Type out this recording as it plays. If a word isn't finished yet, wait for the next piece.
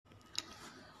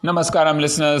Namaskaram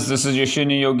listeners, this is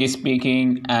Yoshini Yogi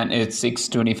speaking and it's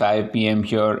 6:25 p.m.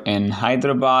 here in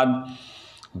Hyderabad.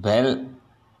 Well,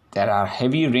 there are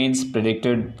heavy rains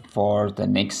predicted for the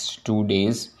next 2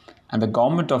 days and the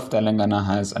government of Telangana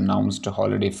has announced a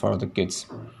holiday for the kids.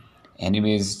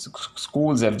 Anyways,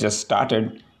 schools have just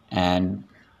started and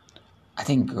I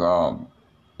think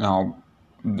now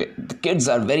the kids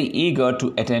are very eager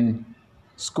to attend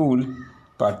school,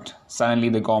 but suddenly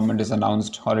the government has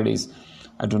announced holidays.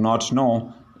 I do not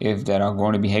know if there are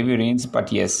going to be heavy rains,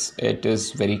 but yes, it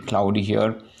is very cloudy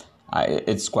here.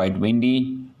 It's quite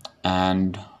windy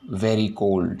and very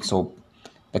cold. So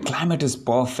the climate is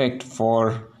perfect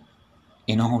for,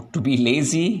 to be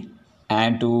lazy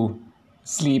and to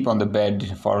sleep on the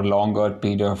bed for a longer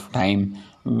period of time,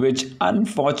 which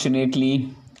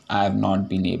unfortunately I have not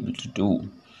been able to do.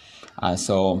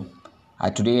 So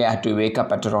today I had to wake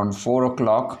up at around 4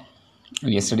 o'clock.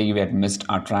 Yesterday we had missed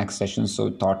our track session, so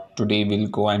thought today we'll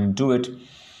go and do it.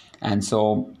 And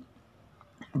so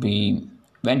we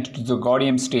went to the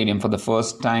Gaudium Stadium for the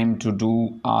first time to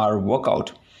do our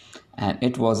workout, and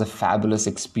it was a fabulous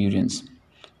experience.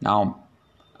 Now,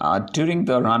 during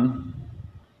the run,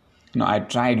 I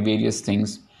tried various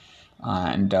things,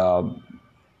 and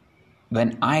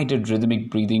when I did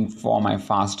rhythmic breathing for my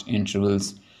fast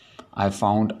intervals, I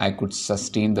found I could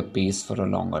sustain the pace for a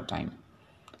longer time.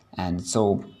 And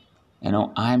so,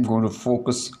 I'm going to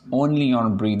focus only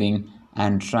on breathing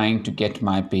and trying to get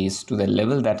my pace to the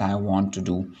level that I want to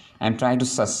do and try to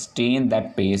sustain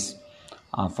that pace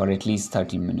for at least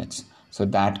 30 minutes. So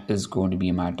that is going to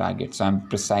be my target. So I'm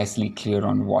precisely clear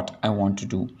on what I want to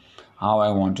do, how I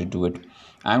want to do it.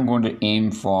 I'm going to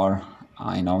aim for,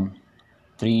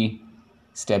 3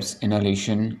 steps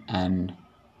inhalation and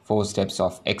 4 steps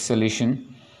of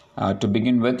exhalation to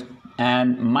begin with.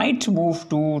 And might move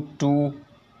to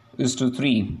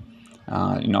 2:3,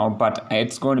 but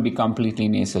it's going to be completely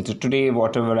nasal. So today,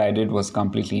 whatever I did was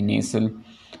completely nasal,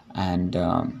 and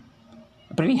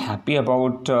pretty happy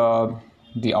about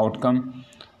the outcome.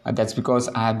 That's because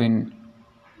I have been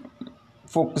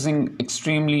focusing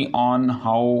extremely on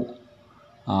how,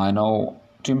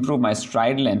 to improve my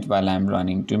stride length while I'm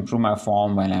running, to improve my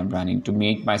form while I'm running, to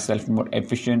make myself more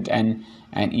efficient and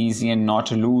easy and not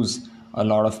to lose a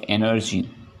lot of energy.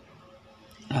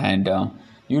 And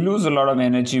you lose a lot of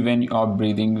energy when you are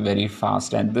breathing very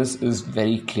fast, and this is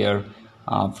very clear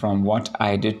from what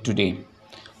I did today.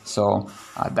 So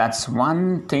that's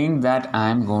one thing that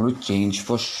I'm going to change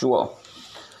for sure.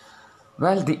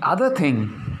 Well, the other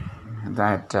thing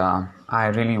that I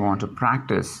really want to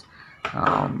practice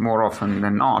more often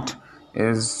than not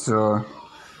is to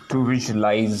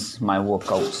visualize my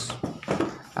workouts.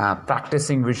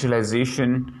 Practicing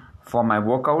visualization for my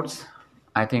workouts,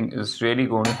 I think, is really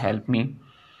going to help me,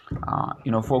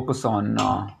 focus on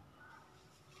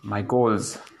my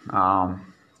goals,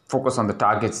 focus on the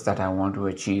targets that I want to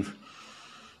achieve.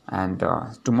 And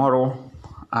tomorrow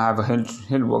I have a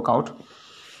hill workout,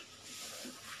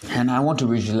 and I want to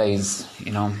visualize,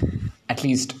 at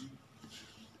least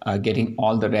getting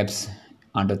all the reps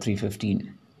under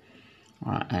 315.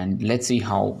 And let's see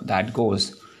how that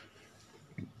goes.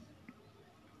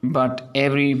 But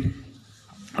every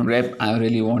rep, I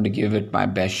really want to give it my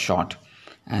best shot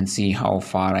and see how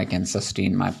far I can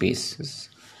sustain my paces.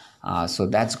 So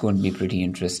that's going to be pretty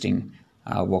interesting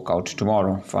workout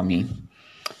tomorrow for me.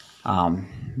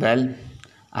 Well,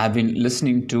 I've been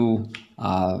listening to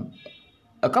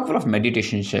a couple of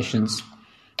meditation sessions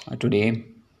today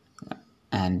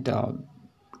and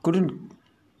couldn't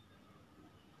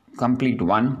complete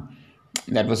one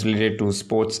that was related to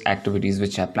sports activities,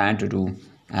 which I plan to do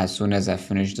as soon as I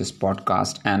finish this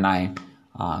podcast and I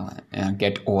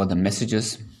get over the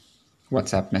messages,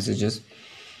 WhatsApp messages.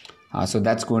 So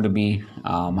that's going to be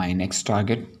my next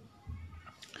target.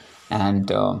 And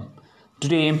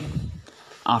today,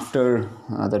 after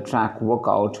the track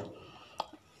workout,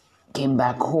 came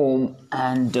back home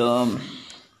and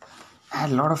had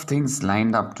a lot of things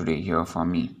lined up today here for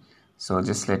me. So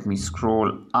just let me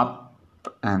scroll up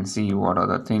and see what are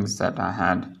the things that I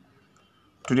had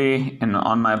today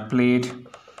on my plate.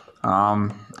 I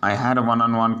had a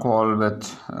one-on-one call with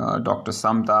Dr.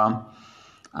 Samta.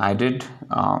 I did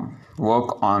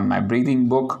work on my breathing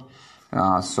book,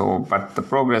 but the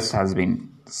progress has been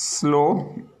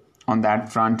slow on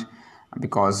that front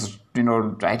because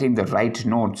writing the right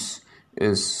notes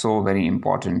is so very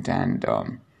important, and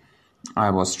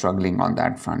I was struggling on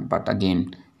that front. But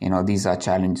again, these are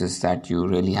challenges that you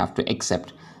really have to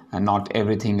accept, and not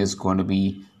everything is going to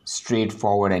be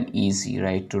straightforward and easy,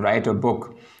 right? To write a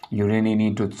book You really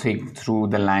need to think through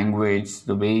the language,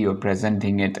 the way you're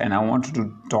presenting it. And I wanted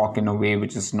to talk in a way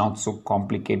which is not so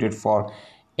complicated for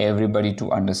everybody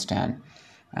to understand.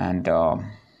 And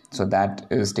so that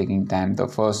is taking time. The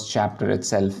first chapter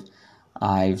itself,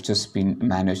 I've just been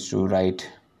managed to write.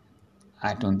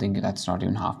 I don't think that's not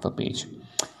even half a page.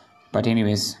 But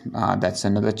anyways, that's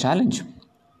another challenge,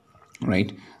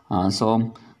 right?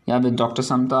 So yeah, with Dr.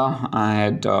 Samta, I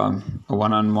had a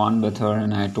one-on-one with her,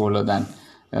 and I told her that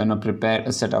prepare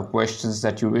a set of questions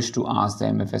that you wish to ask the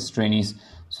MFS trainees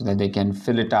so that they can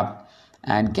fill it up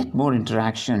and get more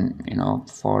interaction,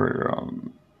 for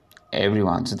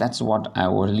everyone. So that's what I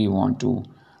really want to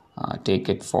take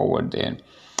it forward there.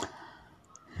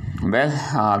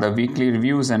 Well, the weekly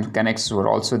reviews and connects were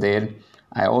also there.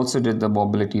 I also did the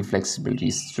mobility, flexibility,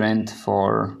 strength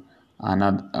for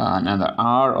another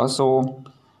hour or so,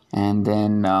 and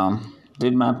then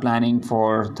did my planning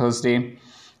for Thursday.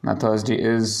 Now, Thursday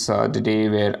is the day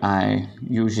where I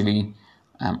usually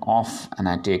am off and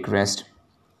I take rest,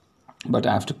 but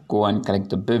I have to go and collect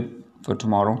the bib for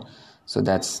tomorrow. So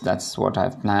that's what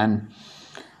I've planned.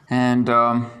 And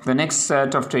the next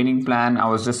set of training plan, I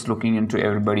was just looking into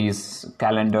everybody's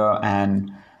calendar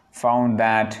and found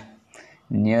that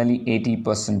nearly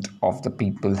 80% of the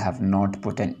people have not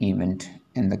put an event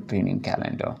in the training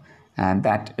calendar. And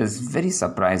that is very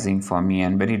surprising for me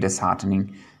and very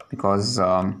disheartening, because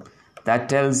that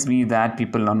tells me that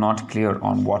people are not clear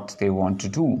on what they want to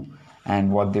do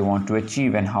and what they want to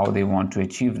achieve and how they want to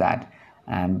achieve that.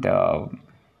 And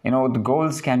the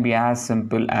goals can be as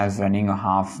simple as running a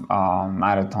half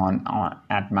marathon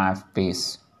at MAF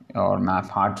pace or MAF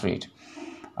heart rate.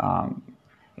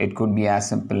 It could be as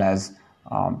simple as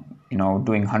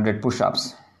doing 100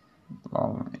 push-ups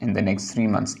in the next 3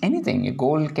 months. Anything. A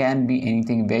goal can be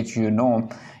anything that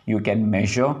you can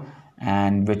measure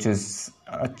and which is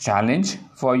a challenge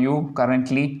for you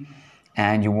currently,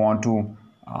 and you want to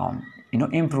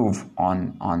improve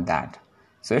on that.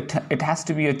 So it has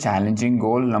to be a challenging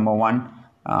goal, number one,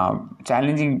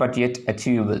 challenging but yet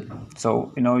achievable.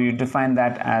 So you define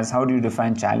that as, how do you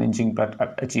define challenging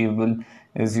but achievable?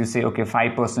 Is you say, okay,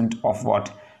 5% of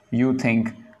what you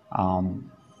think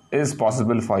is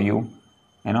possible for you,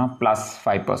 plus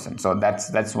 5%. So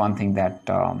that's one thing that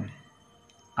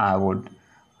I would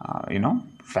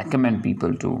recommend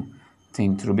people to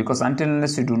think through, because until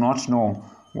unless you do not know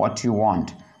what you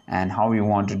want and how you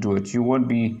want to do it, you won't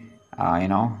be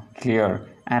clear.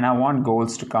 And I want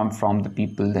goals to come from the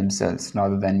people themselves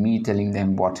rather than me telling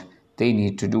them what they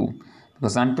need to do,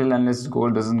 because until unless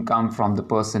goal doesn't come from the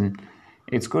person,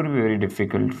 it's going to be very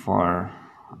difficult for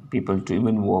people to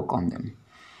even work on them.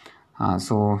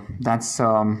 So that's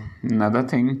another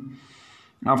thing.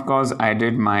 Of course, I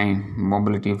did my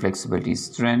mobility, flexibility,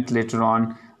 strength later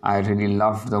on. I really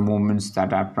love the movements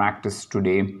that I practiced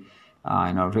today,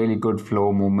 really good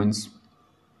flow movements.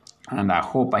 And I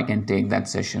hope I can take that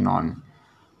session on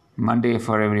Monday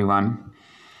for everyone.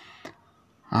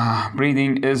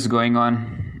 Breathing is going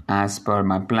on as per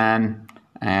my plan,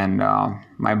 and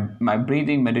my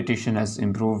breathing meditation has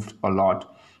improved a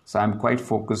lot. So I'm quite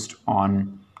focused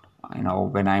on,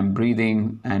 when I'm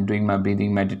breathing and doing my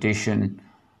breathing meditation,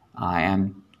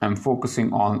 I'm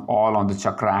focusing on the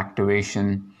chakra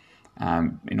activation,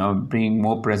 being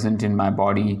more present in my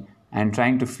body and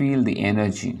trying to feel the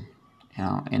energy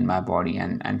in my body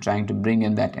and trying to bring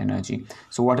in that energy.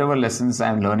 So whatever lessons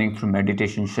I'm learning through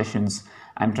meditation sessions,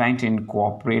 I'm trying to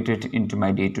incorporate it into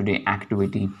my day-to-day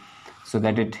activity so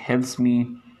that it helps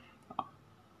me,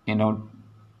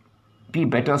 be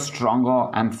better, stronger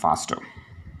and faster,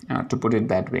 to put it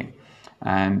that way.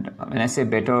 And when I say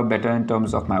better in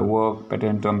terms of my work, better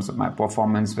in terms of my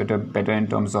performance, better in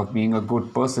terms of being a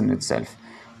good person itself,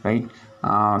 right?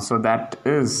 So that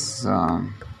is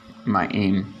my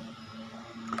aim.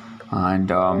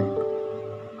 And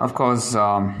of course,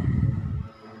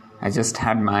 I just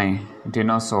had my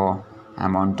dinner, so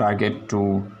I'm on target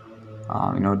to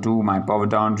do my power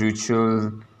down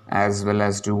ritual, as well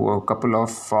as do a couple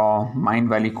of Mind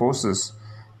Valley courses,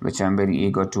 which I'm very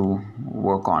eager to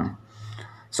work on.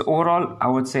 So overall, I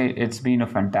would say it's been a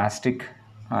fantastic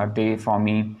day for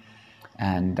me.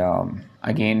 And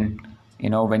again,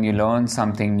 when you learn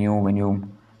something new, when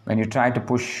you try to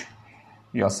push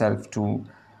yourself to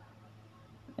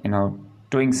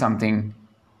doing something,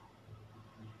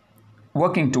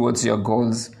 working towards your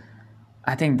goals,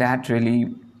 I think that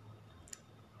really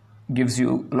gives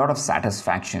you a lot of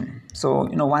satisfaction. So,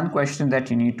 one question that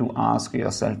you need to ask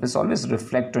yourself is always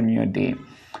reflect on your day.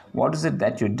 What is it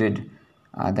that you did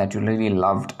that you really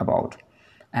loved about?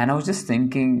 And I was just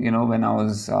thinking, when I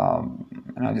was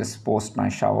just post my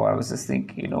shower, I was just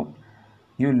thinking,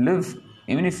 You live,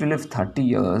 even if you live 30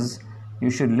 years, you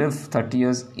should live 30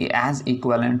 years as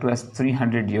equivalent to as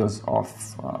 300 years of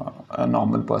a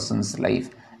normal person's life.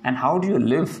 And how do you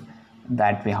live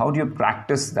that way? How do you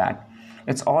practice that?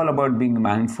 It's all about being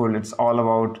mindful. It's all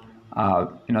about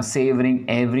savoring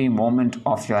every moment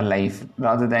of your life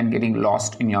rather than getting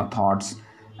lost in your thoughts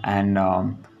and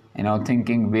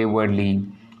thinking waywardly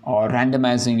or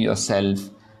randomizing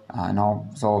yourself.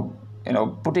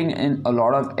 Putting in a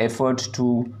lot of effort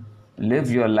to live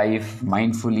your life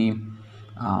mindfully,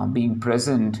 being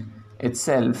present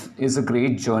itself is a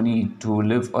great journey to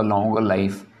live a longer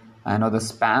life. The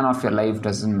span of your life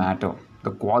doesn't matter.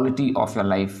 The quality of your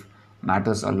life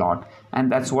matters a lot.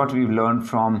 And that's what we've learned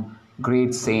from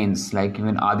great saints like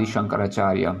even Adi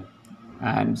Shankaracharya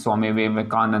and Swami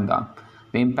Vivekananda.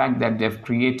 The impact that they've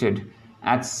created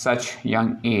at such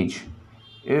young age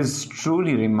is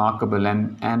truly remarkable.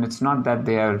 And it's not that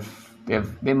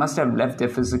they must have left their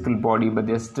physical body, but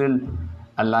they're still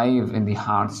alive in the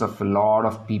hearts of a lot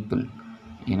of people,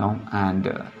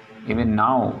 and even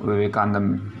now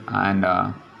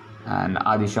Vivekananda and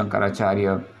Adi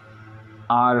Shankaracharya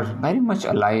are very much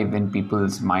alive in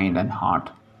people's mind and heart.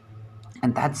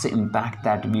 And that's the impact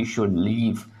that we should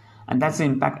leave, and that's the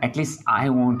impact at least I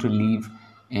want to leave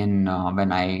in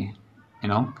when I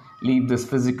leave this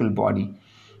physical body,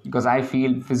 because I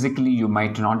feel physically you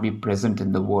might not be present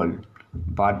in the world,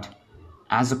 but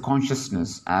as a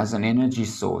consciousness, as an energy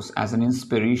source, as an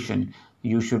inspiration,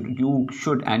 you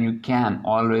should and you can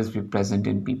always be present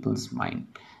in people's mind.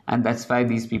 And that's why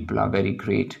these people are very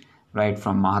great, right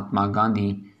from Mahatma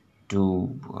Gandhi to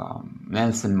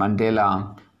Nelson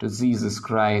Mandela to Jesus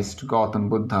Christ, to Gautam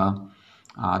Buddha.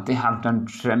 They have done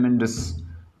tremendous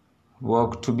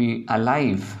work to be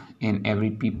alive in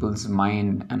every people's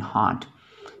mind and heart,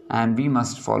 and we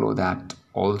must follow that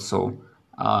also.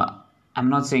 I'm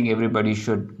not saying everybody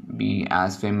should be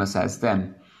as famous as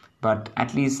them, but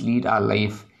at least lead our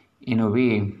life in a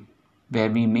way where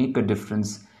we make a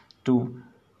difference to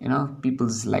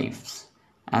people's lives.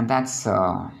 And that's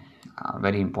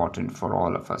very important for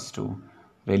all of us to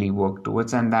really work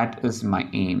towards, and that is my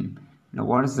aim.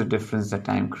 What is the difference that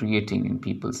I'm creating in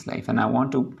people's life? And I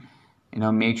want to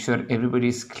make sure everybody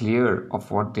is clear of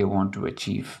what they want to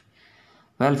achieve.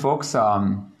 Well, folks,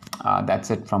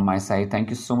 that's it from my side. Thank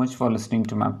you so much for listening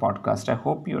to my podcast. I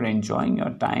hope you're enjoying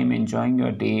your time, enjoying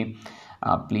your day.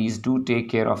 Please do take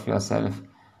care of yourself.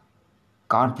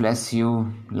 God bless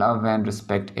you. Love and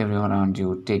respect everyone around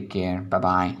you. Take care.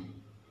 Bye-bye.